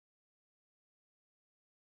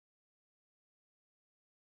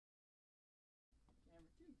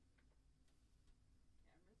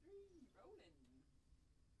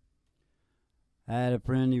I had a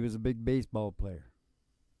friend, he was a big baseball player.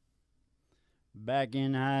 Back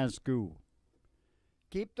in high school.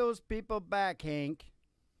 Keep those people back, Hank.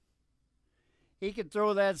 He could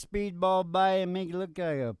throw that speedball by and make you look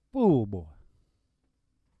like a fool, boy.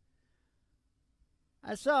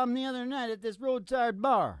 I saw him the other night at this roadside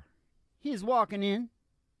bar. He's walking in.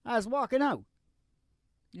 I was walking out.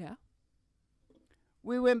 Yeah.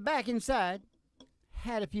 We went back inside,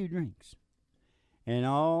 had a few drinks, and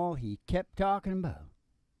all he kept talking about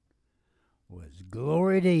was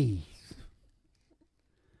glory days.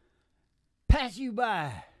 Pass you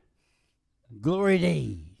by, glory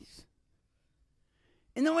days.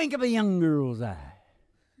 In the wink of a young girl's eye,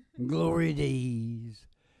 glory days,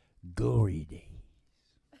 glory days.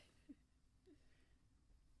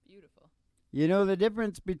 Beautiful. You know the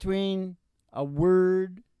difference between a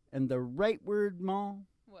word and the right word, Ma?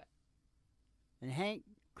 What? And Hank,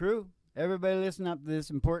 crew, everybody listen up to this,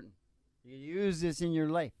 important. You use this in your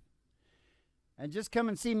life. And just come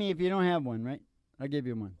and see me if you don't have one, right? I'll give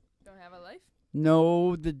you one. Don't have a life?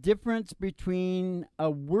 No, the difference between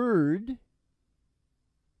a word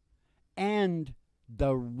and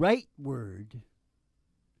the right word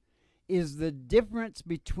is the difference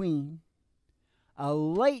between a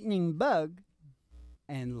lightning bug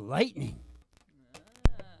and lightning.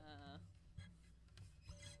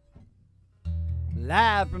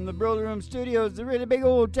 Live from the Broder Room Studios, the really big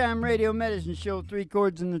old-time radio medicine show, Three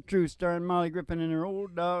Chords and the Truth, starring Molly Griffin and her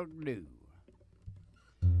old dog, Lou.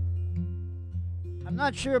 I'm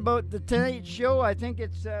not sure about the Tonight Show. I think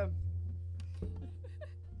it's,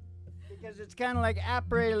 because it's kind of like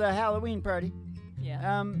après la Halloween party.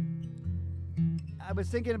 Yeah. I was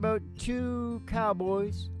thinking about two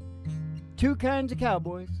cowboys, two kinds of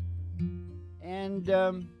cowboys, and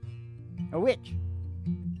a witch.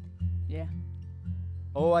 Yeah.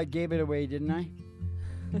 Oh, I gave it away, didn't I?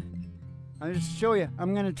 I'll just show you.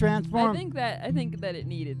 I'm going to transform. I think that it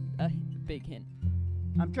needed a big hint.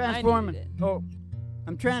 I'm transforming. I needed Oh,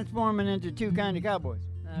 I'm transforming into two kind of cowboys.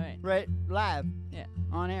 All right. Right, live. Yeah.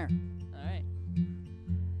 On air. All right.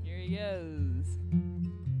 Here he goes.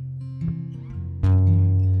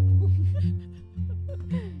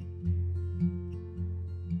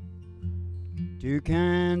 Two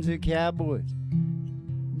kinds of cowboys.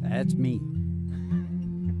 That's me.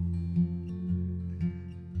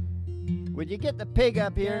 Would you get the pig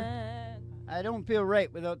up here? I don't feel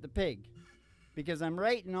right without the pig. Because I'm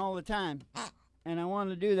writing all the time. And I want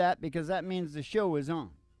to do that because that means the show is on.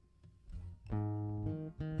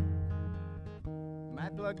 Am I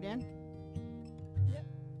plugged in? Yep.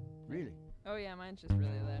 Really? Oh yeah, mine's just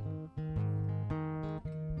really loud.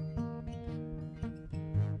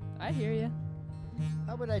 I hear you.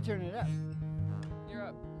 How would I turn it up? You're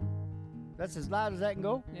up. That's as loud as I can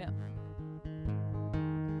go? Yeah.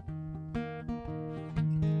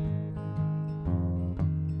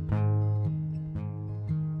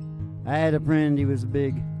 I had a friend, he was a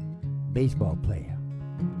big baseball player.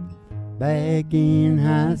 Back in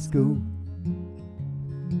high school,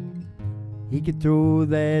 he could throw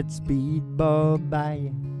that speedball by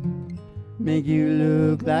you, make you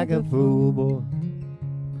look like a fool, boy.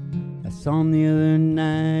 I saw him the other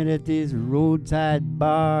night at this roadside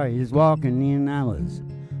bar. He was walking in, I was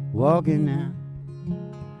walking out.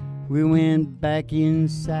 We went back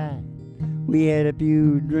inside. We had a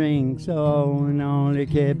few drinks, oh, and all they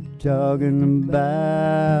kept talking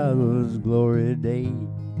about was glory day.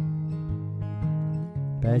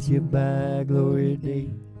 Pass you by, glory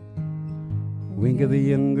day. Wink of a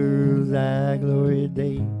young girl's eye, glory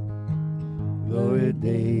day. Glory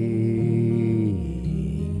day.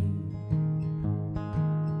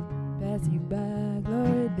 Pass you by,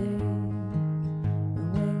 glory day. The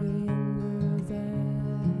wink of a young girl's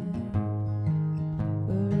eye.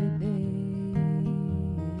 Glory day.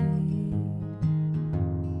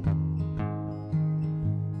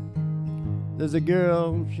 There's a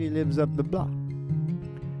girl, she lives up the block.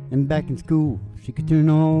 And back in school, she could turn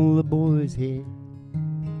all the boys' head.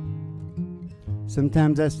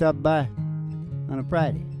 Sometimes I stop by on a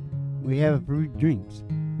Friday. We have a few drinks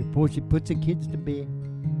before she puts the kids to bed.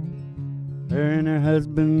 Her and her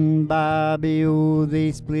husband, Bobby, oh,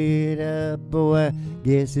 they split up. Oh, I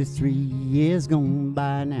guess it's 3 years gone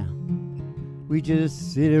by now. We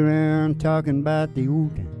just sit around talking about the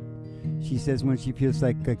old time. She says when she feels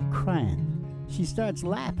like crying, she starts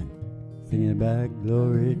laughing, singing about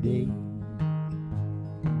glory day.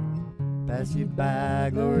 Pass you by,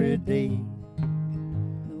 glory day.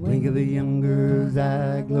 The wink of a young girl's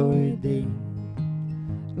eye, glory day.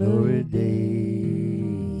 Glory day.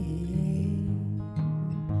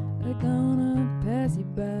 They're gonna pass you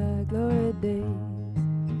by, glory days.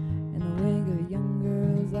 And the wink of a young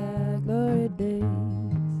days,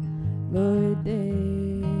 glory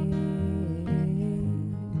days.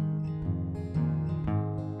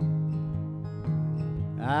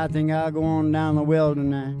 I think I'll go on down the well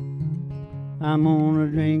tonight. I'm gonna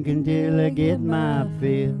drink until I get my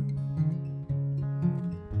fill.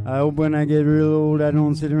 I hope when I get real old I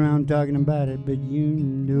don't sit around talking about it, but you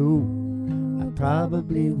know I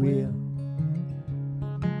probably will.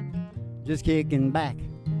 Just kicking back,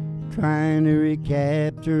 trying to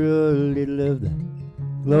recapture a little of the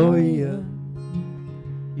Gloria.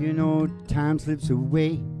 You know time slips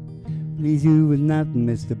away, leaves you with nothing,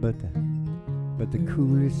 mister, but the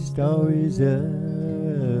coolest stories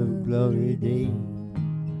of Glory Day.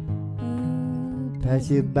 Pass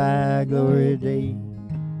you by, Glory Day.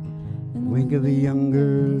 Wink of a young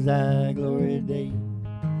girl's eye, Glory Day.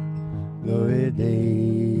 Glory Day.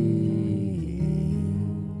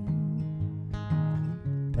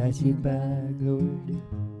 Pass you by, Glory Day.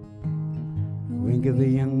 Wink of a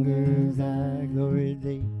young girl's eye, Glory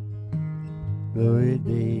Day. Glory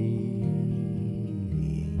Day.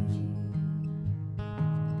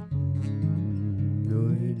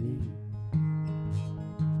 Glory Day.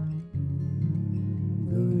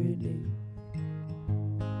 Glory Day.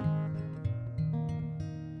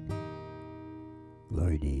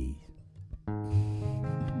 Glory days.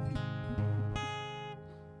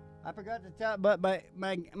 I forgot to tell, but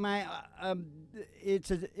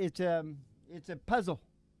it's a puzzle.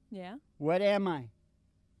 Yeah. What am I?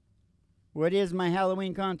 What is my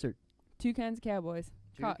Halloween concert? Two kinds of cowboys.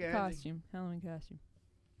 Two kinds of- Costume. Halloween costume.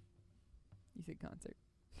 You said concert.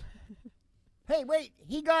 Hey, wait,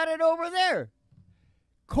 he got it over there.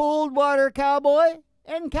 Cold water cowboy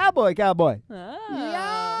and cowboy cowboy. Ah.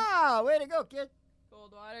 Yeah, way to go, kid.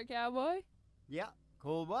 Cold water cowboy Yeah,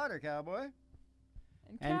 cold water cowboy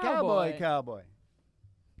and and cowboy cowboy.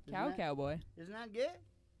 Cowboy. Isn't that good?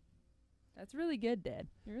 That's really good, Dad.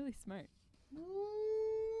 You're really smart.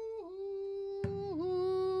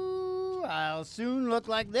 Ooh, I'll soon look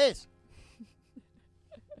like this.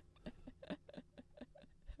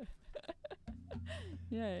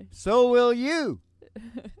 Yay. So will you.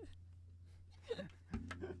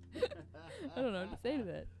 I don't know what to say to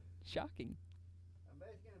that. Shocking. I'm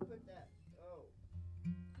just gonna put that.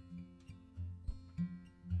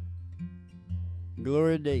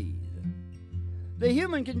 Glory days. The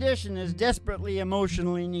human condition is desperately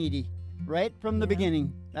emotionally needy, right from the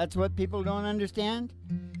beginning. That's what people don't understand.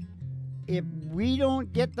 If we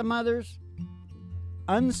don't get the mothers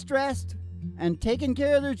unstressed and taking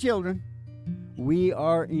care of their children, we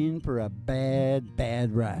are in for a bad,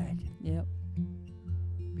 bad ride. Yep.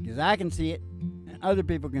 Because I can see it, and other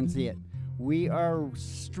people can see it. We are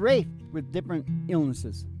strafed with different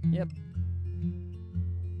illnesses. Yep.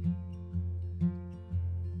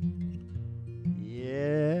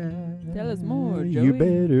 Yeah. Tell us more, You Joey.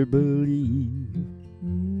 better believe.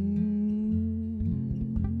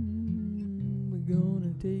 We're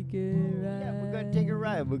gonna take a ride. Yeah, we're gonna take a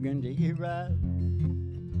ride. We're gonna take a ride.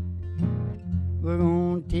 We're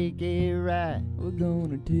gonna take a ride. We're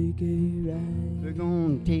gonna take a ride. We're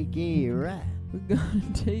gonna take a ride. We're gonna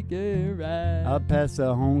take a ride. Up past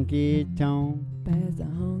the honky tonk Past the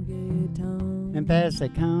honky tonk and past the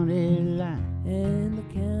county line. and the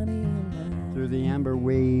county line. Through the amber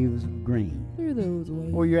waves of grain. Through those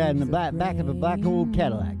waves. Oh, you're in the back of a black old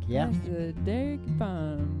Cadillac, yeah? That's the Derrick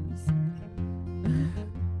Farms.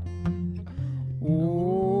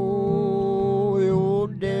 Oh, the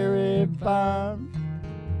old dairy farm.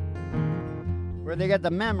 Where they got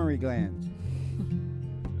the mammary glands.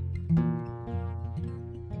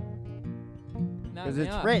 Because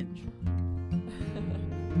it's French.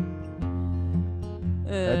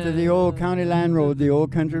 That's the old county line road, the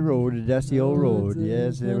old country road, the dusty old road.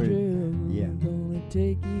 Yes, there is. Yeah. Gonna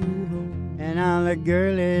take you home. And all the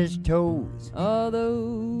girlish toes All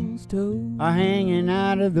those toes are hanging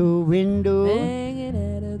out of the window. hanging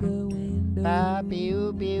out of the window.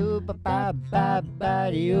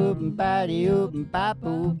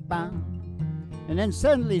 And then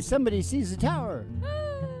suddenly somebody sees the tower.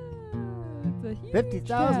 It's a huge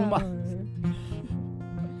 50,000 watts. tower.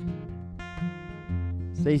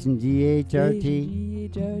 Station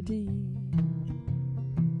GHRT GHRT.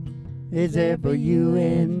 is there for you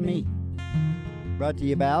and me. Brought to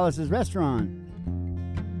you by Alice's Restaurant.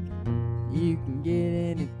 You can get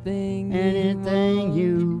anything Anything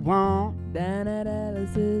you want down at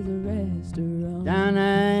Alice's restaurant. down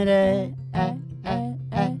at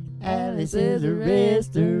Alice's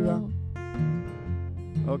Restaurant.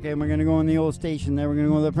 Okay, we're gonna go in the old station there. We're gonna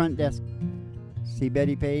go to the front desk. See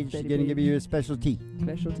Betty Page. She's Betty gonna give Page. you a special tea.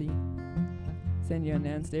 Specialty. Send you on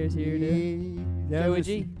downstairs here to That Joey was-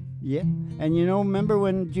 G. Yeah. And you know, remember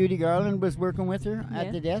when Judy Garland was working with her Yeah.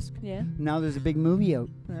 at the desk? Yeah. Now there's a big movie out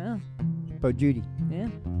Oh. about Judy. Yeah.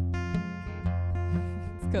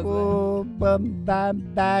 It's 'cause Oh,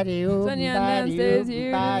 Sonia downstairs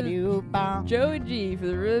here Joey G for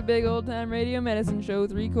the really big old time radio medicine show,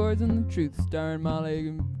 3 Chords and the Truth, starring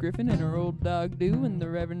Molly Griffin and her old dog Doo and the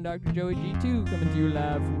Reverend Dr. Joey G too, coming to you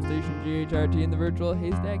live from station GHRT in the virtual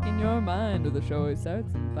haystack in your mind, where the show always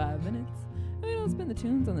starts in 5 minutes. We don't spin the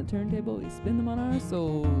tunes on the turntable, we spin them on our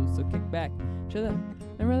souls. So kick back, chill out,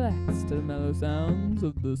 and relax to the mellow sounds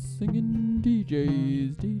of the singing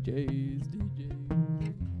DJs.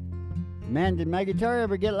 Man, did my guitar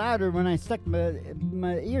ever get louder when I stuck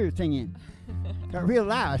my ear thing in? Got real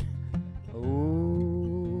loud.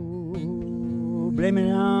 Oh, blame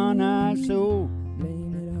it on our soul.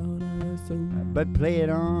 Blame it on our soul. But play it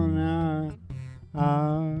on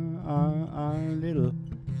our little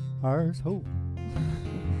arsehole.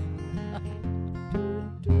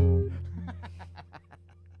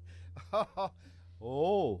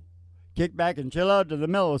 Oh. Kick back and chill out to the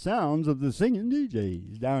mellow sounds of the singing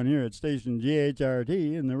DJs down here at station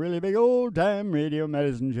GHRT in the really big old time radio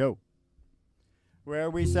medicine show, where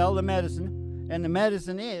we sell the medicine, and the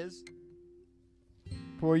medicine is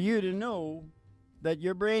for you to know that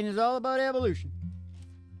your brain is all about evolution,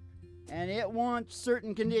 and it wants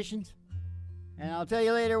certain conditions, and I'll tell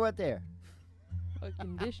you later what they're. What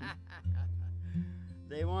condition?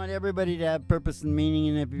 They want everybody to have purpose and meaning,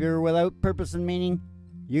 and if you're without purpose and meaning,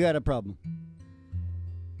 you got a problem.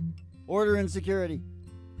 Order and security,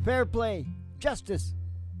 fair play, justice,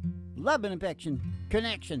 love and affection,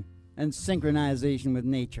 connection, and synchronization with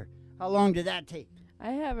nature. How long did that take?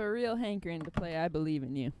 I have a real hankering to play I Believe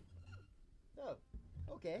in You. Oh,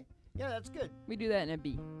 okay. Yeah, that's good. We do that in a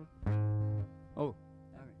B. Oh, all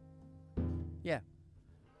right. Yeah,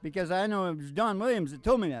 because I know it was Don Williams that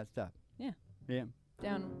told me that stuff. Yeah. Yeah.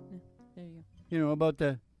 Down. Yeah, there you go. You know, about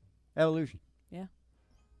the evolution. Yeah.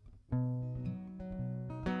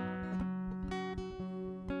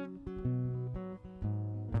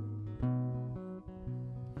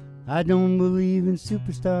 I don't believe in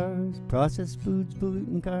superstars, processed foods,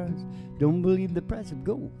 polluting cars. Don't believe the price of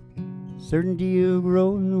gold. Certainty of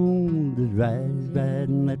growing old. The right is right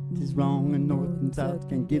and left is wrong, and north and south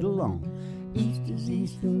can't get along. East is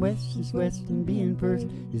east and west is west, and being first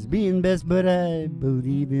is being best. But I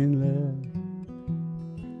believe in love.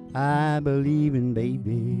 I believe in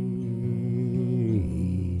babies.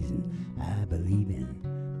 I believe in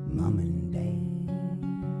mom and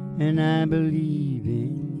dad. And I believe in you.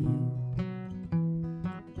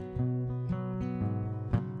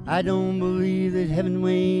 I don't believe that heaven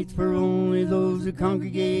waits for only those who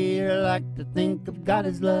congregate. I like to think of God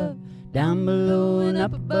as love, down below and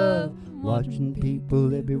up above, watching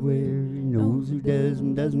people everywhere. He knows who does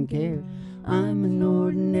and doesn't care. I'm an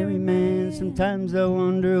ordinary man. Sometimes I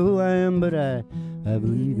wonder who I am, but I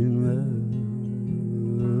believe in love.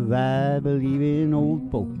 I believe in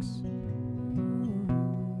old folks,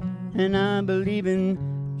 and I believe in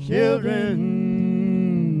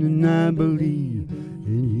children, and I believe in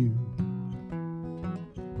you.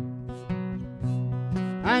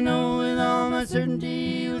 I know with all my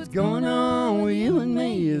certainty what's going on with you and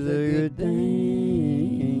me is a good thing.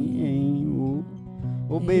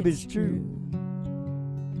 Oh, baby, it's true.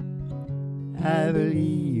 I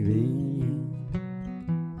believe in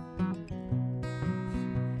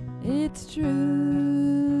you. It's true.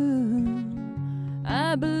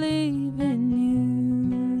 I believe in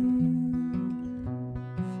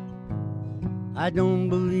you. I don't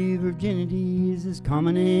believe virginity is as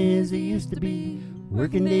common as it used to be.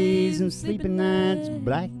 Working days and sleeping nights,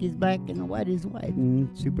 black is black and white is white, and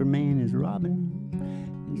Superman is Robin.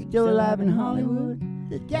 He's still alive in Hollywood.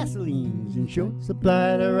 There's gasoline's in short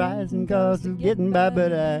supply, the rising cost of getting by,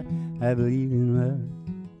 but I believe in love.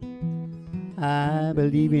 I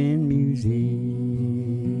believe in music,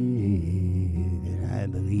 and I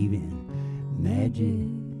believe in magic,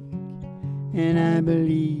 and I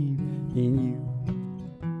believe in you.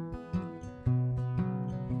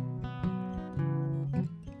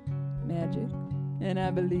 Magic, and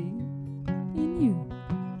I believe in you.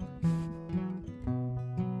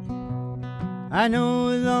 I know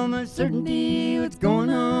with all my certainty what's going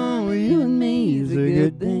on with you and me is a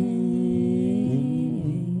good thing.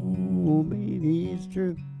 Oh, baby, it's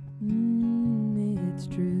true. It's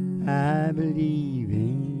true. I believe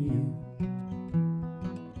in you.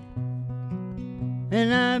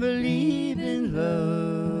 And I believe in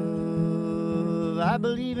love. I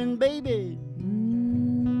believe in baby.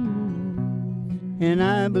 And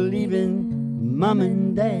I believe in mom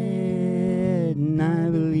and dad. And I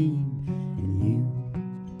believe in you.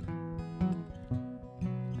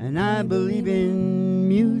 And I believe in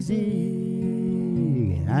music,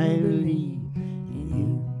 and I believe in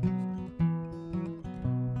you.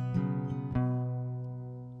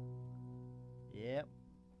 Yep.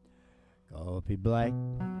 Coffee black,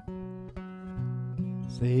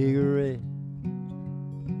 cigarette.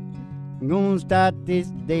 I'm gonna start this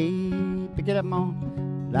day, pick it up,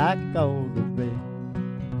 Mom, like all the rest.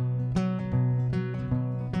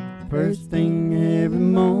 First thing every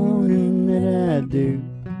morning that I do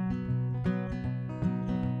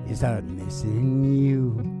is start missing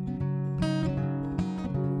you.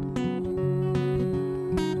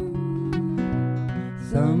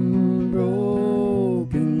 Some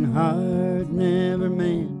broken heart never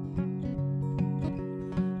mend.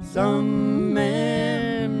 Some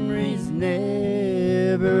memories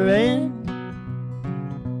never end.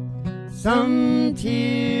 Some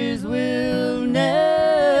tears will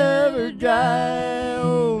never dry.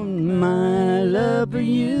 Oh, my love for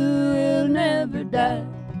you will never die.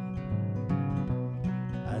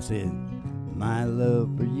 I said, my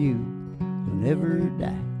love for you will never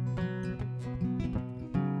die.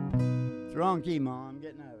 It's wrong key, Mom. I'm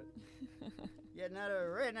getting out of it. Getting out of it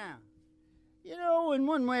right now. You know, in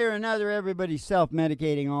one way or another, everybody's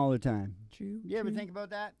self-medicating all the time. True. You ever think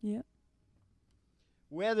about that? Yep.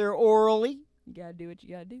 Whether orally, You gotta do what you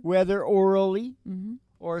gotta do. whether orally Mm-hmm.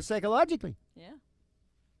 or psychologically, Yeah.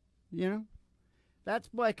 you know? That's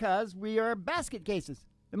because we are basket cases,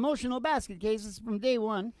 emotional basket cases from day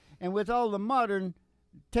one, and with all the modern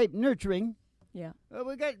type nurturing, Yeah.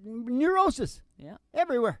 we got neurosis Yeah.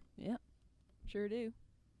 everywhere. Yeah. Sure do.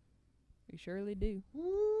 We surely do.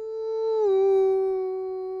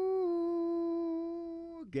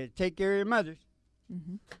 Ooh, get take care of your mothers,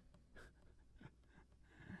 Mm-hmm.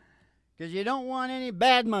 because you don't want any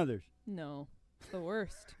bad mothers. No. It's the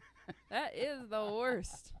worst. That is the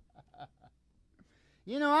worst.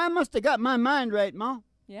 You know, I must have got my mind right, Ma.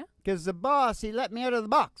 Yeah? Because the boss, he let me out of the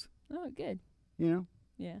box. Oh, good. You know?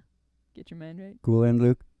 Yeah. Get your mind right. Cool end,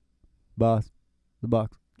 Luke. Boss. The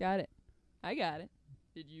box. Got it. I got it.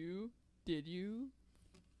 Did you? Did you?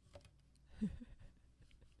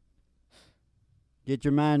 Get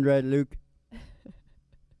your mind right, Luke.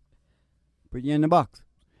 Put you in the box.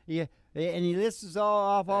 Yeah, and he lists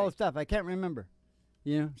all the stuff. I can't remember.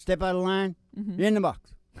 You know, step out of line, Mm-hmm. in the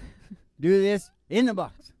box. Do this, in the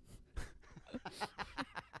box.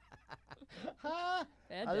 I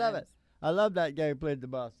love it. I love that guy who played the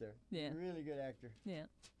boss there. Yeah. Really good actor. Yeah.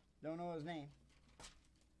 Don't know his name.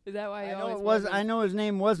 Is that why you I know always it wore was. those, I know his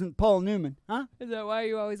name wasn't Paul Newman, huh? Is that why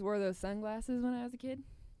you always wore those sunglasses when I was a kid?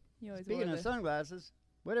 You always Speaking wore of sunglasses,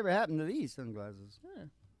 whatever happened to these sunglasses? Huh.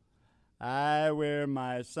 I wear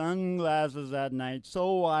my sunglasses at night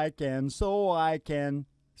so I can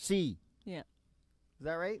see. Yeah. Is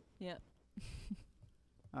that right? Yeah.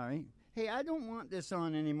 All right. Hey, I don't want this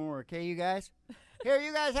on anymore, okay, you guys? Here,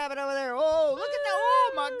 you guys have it over there. Oh, look at that.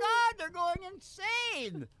 Oh, my God, they're going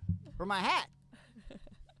insane for my hat.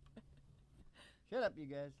 Shut up, you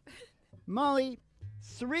guys. Molly,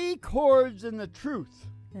 3 chords in the truth.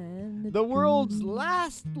 And The world's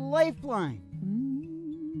last lifeline.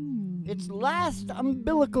 Its last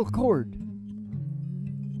umbilical cord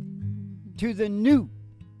to the new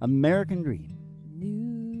American dream.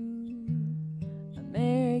 New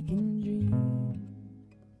American dream.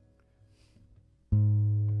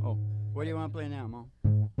 Oh, what do you want to play now, Mom?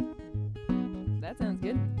 That sounds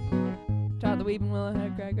good. Taught the weeping willow how to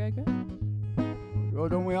cry, cry, cry. Oh,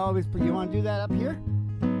 don't we always put, you want to do that up here?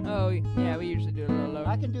 Oh, yeah, we usually do it a little lower.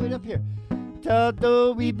 I can do it up here. Taught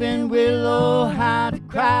the weeping willow how to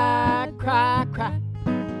cry, cry, cry.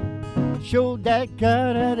 Showed that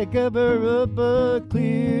God how to cover up a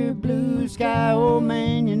clear blue sky. Oh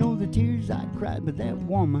man, you know the tears I cried with that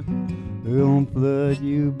woman. They're gonna flood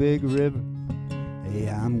you big river. Hey,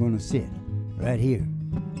 I'm gonna sit right here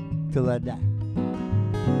till I die.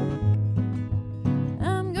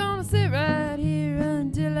 I'm gonna sit right here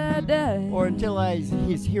until I die. Or until I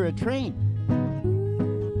hear a train.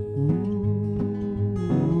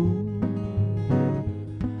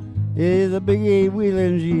 Is a big eight-wheel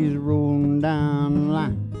and she's rolling down the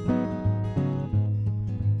line.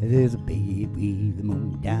 There's a big eight-wheel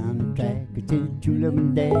moving down the track. It says true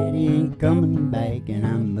loving daddy ain't coming back, and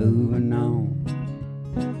I'm moving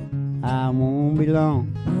on. I won't be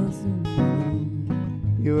long.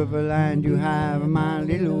 You're flying too high for my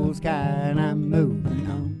little old sky, and I'm moving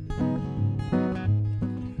on.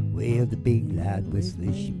 Well, the big loud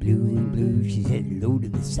whistle, she blew and blew. She said, hello to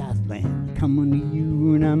the Southland, coming to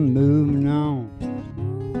you, and I'm moving on.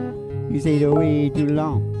 You stayed away too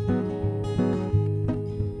long.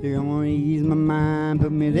 You're gonna ease my mind,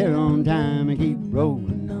 put me there on time, and keep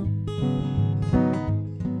rolling on.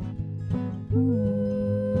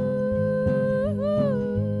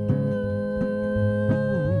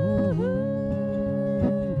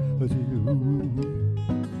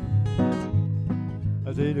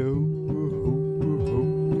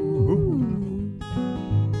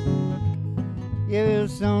 Well,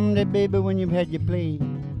 someday, baby, when you've had your play,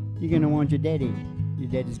 you're gonna want your daddy. Your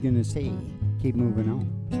daddy's gonna say, keep moving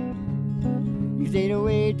on. You stayed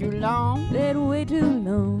away too long. Stayed away too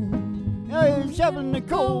long. Now you're shoveling the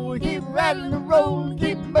coal, keep rattling the roll,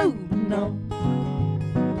 keep moving on.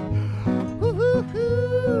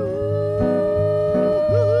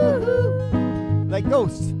 Like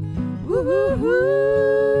ghosts.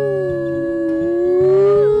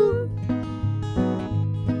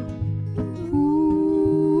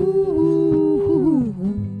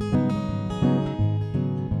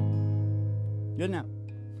 Good enough.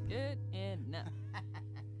 Good enough.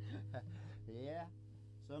 Yeah.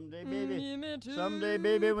 Someday,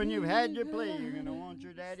 baby, when you've had your play, you're gonna want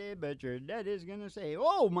your daddy, but your daddy's gonna say,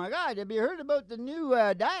 "Oh my God, have you heard about the new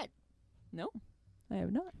diet?" No, I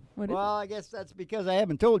have not. What is Well, I guess that's because I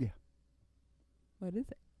haven't told you, it? What is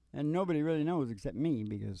it? and nobody really knows except me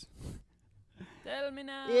because Tell me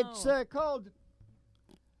now. it's called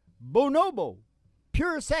Bonobo,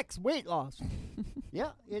 pure sex weight loss.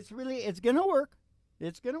 Yeah, it's gonna work.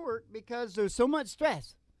 It's gonna work because there's so much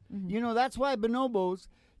stress. Mhm. You know, that's why bonobos,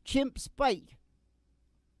 chimps fight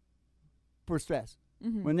for stress.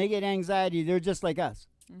 Mhm. When they get anxiety, they're just like us.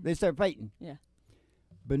 Mhm. They start fighting. Yeah.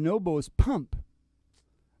 Bonobos pump.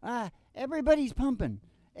 Everybody's pumping.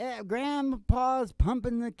 Grandpa's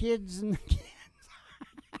pumping the kids and the kids.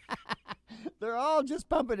 They're all just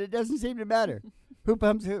pumping. It doesn't seem to matter who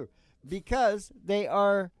pumps who because they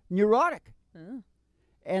are neurotic. Oh,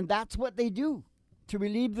 And that's what they do to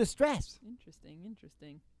relieve the stress.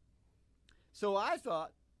 interesting. So I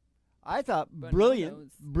thought But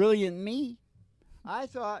brilliant me. I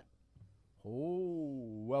thought,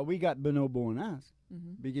 oh, well, we got bonobo in us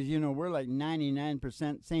Mhm. because, you know, we're like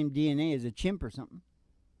 99% same DNA as a chimp or something.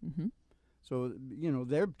 Mhm. So, you know,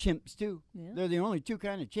 they're chimps too. Yeah. They're the only two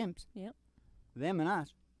kind of chimps. Yep. Them and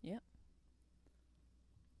us. Yep.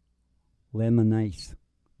 Lemon ice.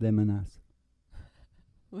 Them and us.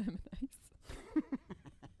 Lemon ice.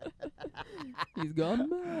 He's gone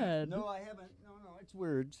mad. No, I haven't. No, it's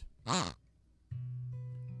words.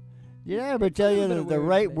 Did I ever tell you bit that of the words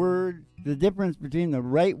right there. word, the difference between the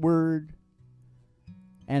right word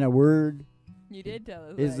and a word You did tell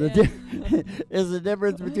us is that. the is the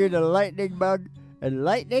difference between a lightning bug and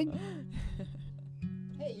lightning?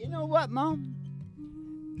 Hey, you know what, Mom?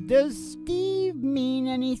 Does Steve mean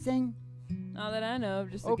anything? Not that I know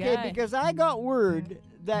of, just a Okay, guy. because I got word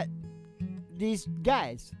that these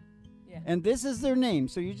guys, Yeah. and this is their name,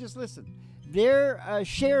 so you just listen. They're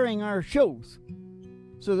sharing our shows,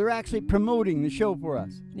 so they're actually promoting the show for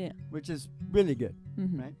us. Yeah. Which is really good,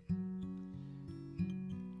 Mhm. right?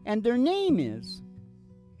 And their name is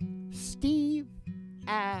Steve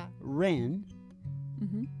Wren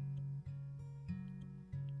Mhm.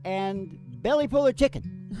 and Belly Full of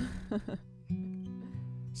Chicken.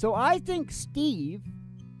 So I think Steve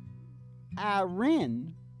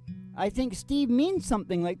Wren, I think Steve means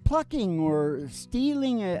something like plucking or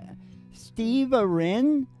stealing. Steve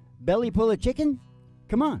Wren, Belly Full of Chicken?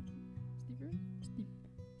 Come on.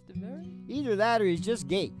 Steve Irwin? Either that or he's just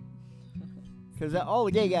gay. Because all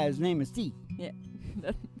the gay guys' name is Steve. Yeah.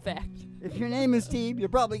 That's fact. If your name is Steve, you're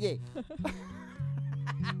probably gay.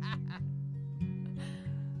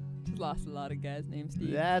 Just lost a lot of guys named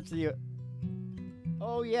Steve. That's the...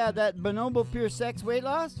 Oh, yeah, that Bonobo Pure Sex weight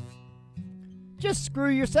loss? Just screw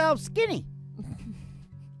yourself skinny.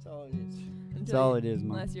 That's all it is. That's all it is,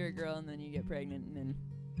 Mom. Unless you're a girl and then you get pregnant and then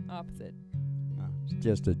opposite. No, it's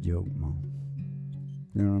just a joke, Mom.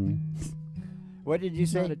 You know what I mean? What did you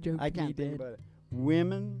say? Not a joke I to me, can't think Dad. about it.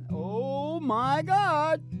 Women, oh my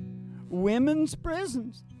God. Women's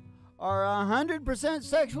prisons are 100%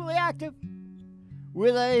 sexually active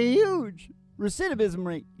with a huge recidivism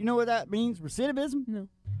rate. You know what that means? Recidivism? No.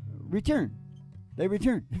 Return. They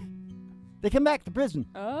return. They come back to prison.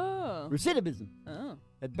 Oh. Recidivism. Oh.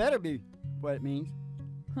 It better be what it means.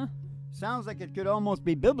 Huh. Sounds like it could almost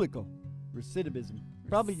be biblical. Recidivism.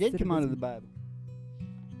 Probably did come out of the Bible.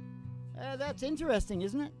 That's interesting,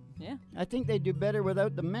 isn't it? Yeah. I think they do better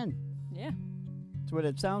without the men. Yeah. That's what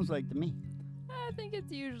it sounds like to me. I think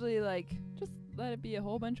it's usually like just let it be a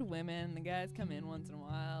whole bunch of women. The guys come in once in a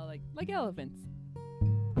while, like elephants.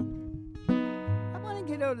 I want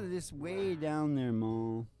to get out of this way down there,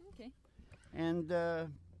 Ma. Okay. And I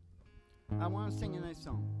want to sing a nice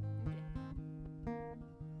song.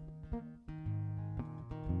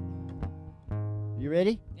 You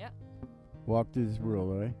ready? Yeah. Walk through this world,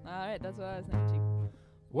 all right? All right, that's what I was thinking.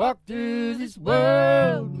 Walk through this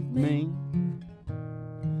world with me.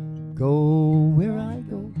 Go where I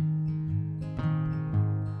go.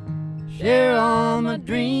 Share all my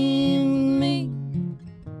dreams with me.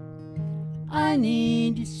 I need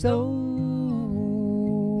so.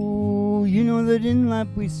 You know that in life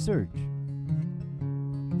we search,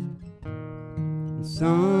 and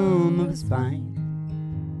some of us find.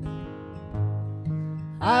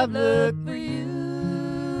 I've looked for you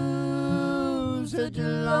such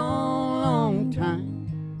a long, long time,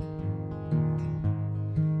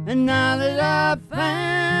 and now that I've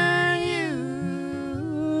found you,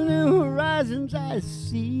 new horizons I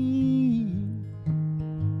see.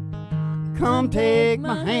 Come take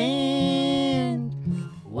my hand,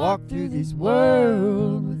 walk through this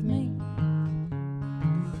world with me.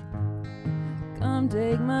 Come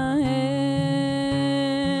take my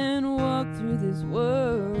hand, walk through this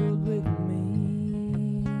world with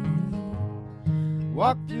me.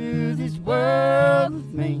 Walk through this world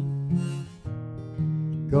with me.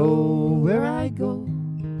 Go where I go.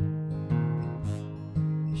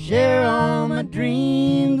 Share all my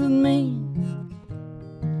dreams with me.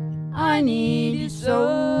 I need you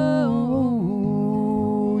so.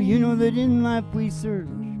 You know that in life we search,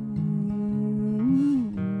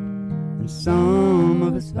 and some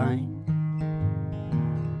of us find.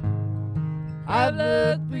 I've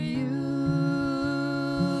looked for you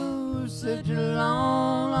such a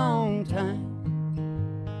long, long time,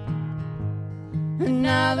 and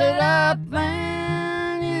now that I've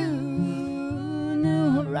found you,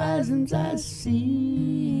 new horizons I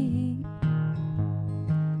see.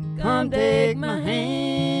 Come take my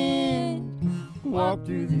hand, walk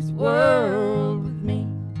through this world with me.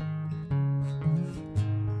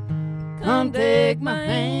 Come take my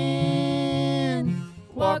hand,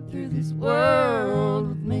 walk through this world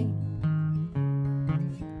with me.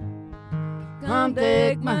 Come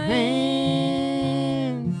take my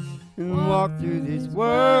hand and walk through this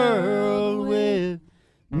world with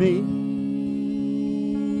me.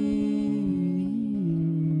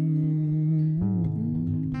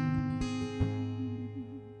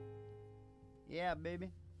 Yeah,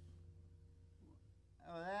 baby.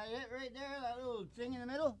 Oh, that it right there? That little thing in the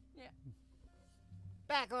middle? Yeah.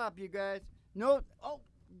 Back off, you guys. No. Oh,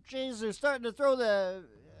 jeez, they're starting to throw the,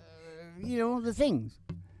 the things.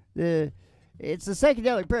 It's the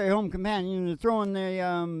psychedelic prairie home companion. They're throwing the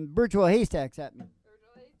virtual haystacks at me.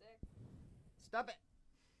 Virtual haystack. Stop it.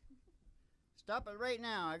 Stop it right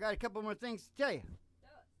now. I got a couple more things to tell you.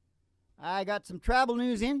 I got some travel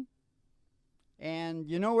news in. And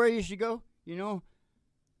you know where you should go? You know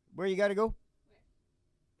where you got to go?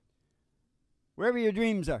 Wherever your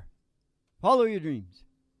dreams are. Follow your dreams.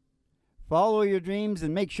 Follow your dreams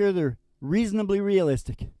and make sure they're reasonably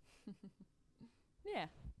realistic. Yeah.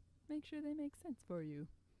 Make sure they make sense for you.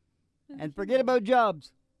 And forget about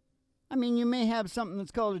jobs. I mean, you may have something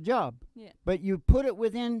that's called a job. Yeah. But you put it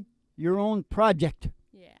within your own project.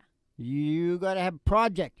 Yeah. You got to have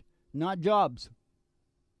project, not jobs.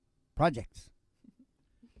 Projects.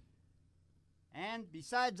 And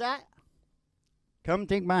besides that, come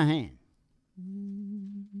take my hand.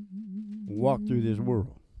 Walk through this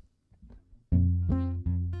world.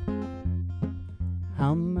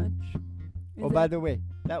 How much? Oh, by the way,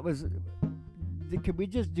 that was... Could we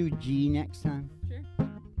just do G next time? Sure.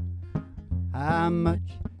 How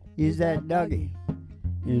much is that doggy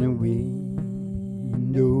in the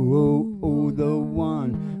window? Oh, the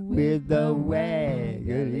one with the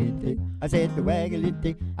waggly tail. I said the waggly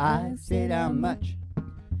tail. I said how much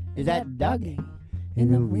is that doggy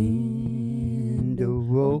in the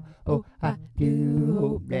window? Oh, I do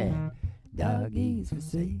hope that doggy's for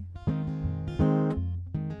sale.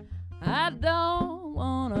 I don't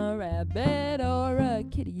want a rabbit or a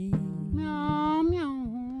kitty. Meow,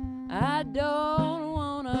 meow. I don't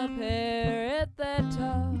want a parrot that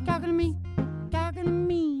talks. Talking to me, talking to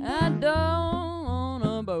me. I don't want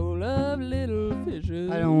a bowl of little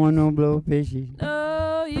fishes. I don't want no blowfishes.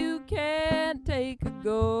 No, you can't take a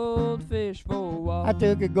goldfish for a walk. I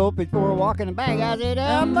took a goldfish for a walk in a bag. I said,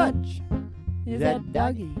 how much is that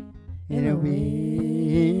doggy in the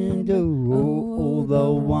window? Oh,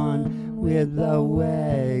 the one with the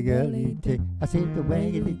waggly tail. I said the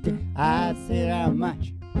waggly tail. I said how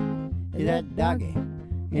much is that doggy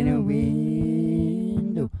in the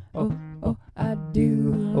window? Oh, oh, I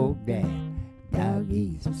do hope that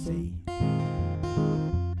doggies will say.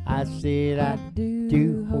 I said I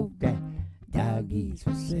do hope that doggies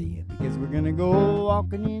will say, because we're gonna go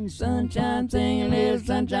walking in the sunshine, singing a little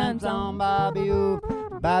sunshine song. Bobby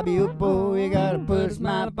oop, oh, you gotta put a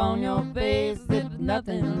smile upon your face. There's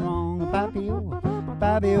nothing wrong. Bobby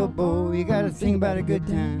oop, oh, you gotta sing about a good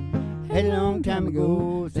time. Had a long time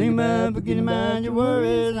ago. Sing about forgetting about your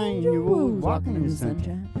worries and your woes. Walking in the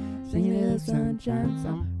sunshine, singing a little sunshine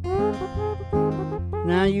song.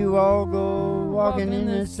 Now you all go walking in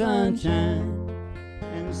the sunshine,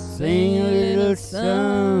 and Sing a little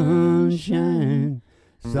sunshine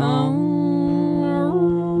song.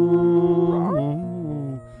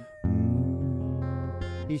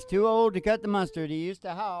 He's too old to cut the mustard. He used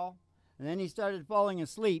to howl, and then he started falling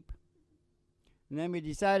asleep. And then we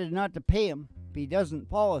decided not to pay him if he doesn't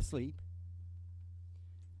fall asleep.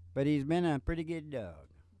 But he's been a pretty good dog.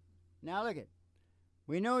 Now look it.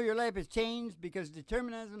 We know your life has changed because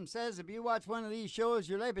determinism says if you watch one of these shows,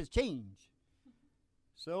 your life has changed.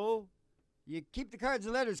 So, you keep the cards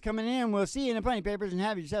and letters coming in. We'll see you in the funny papers and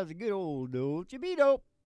have yourselves a good old dope.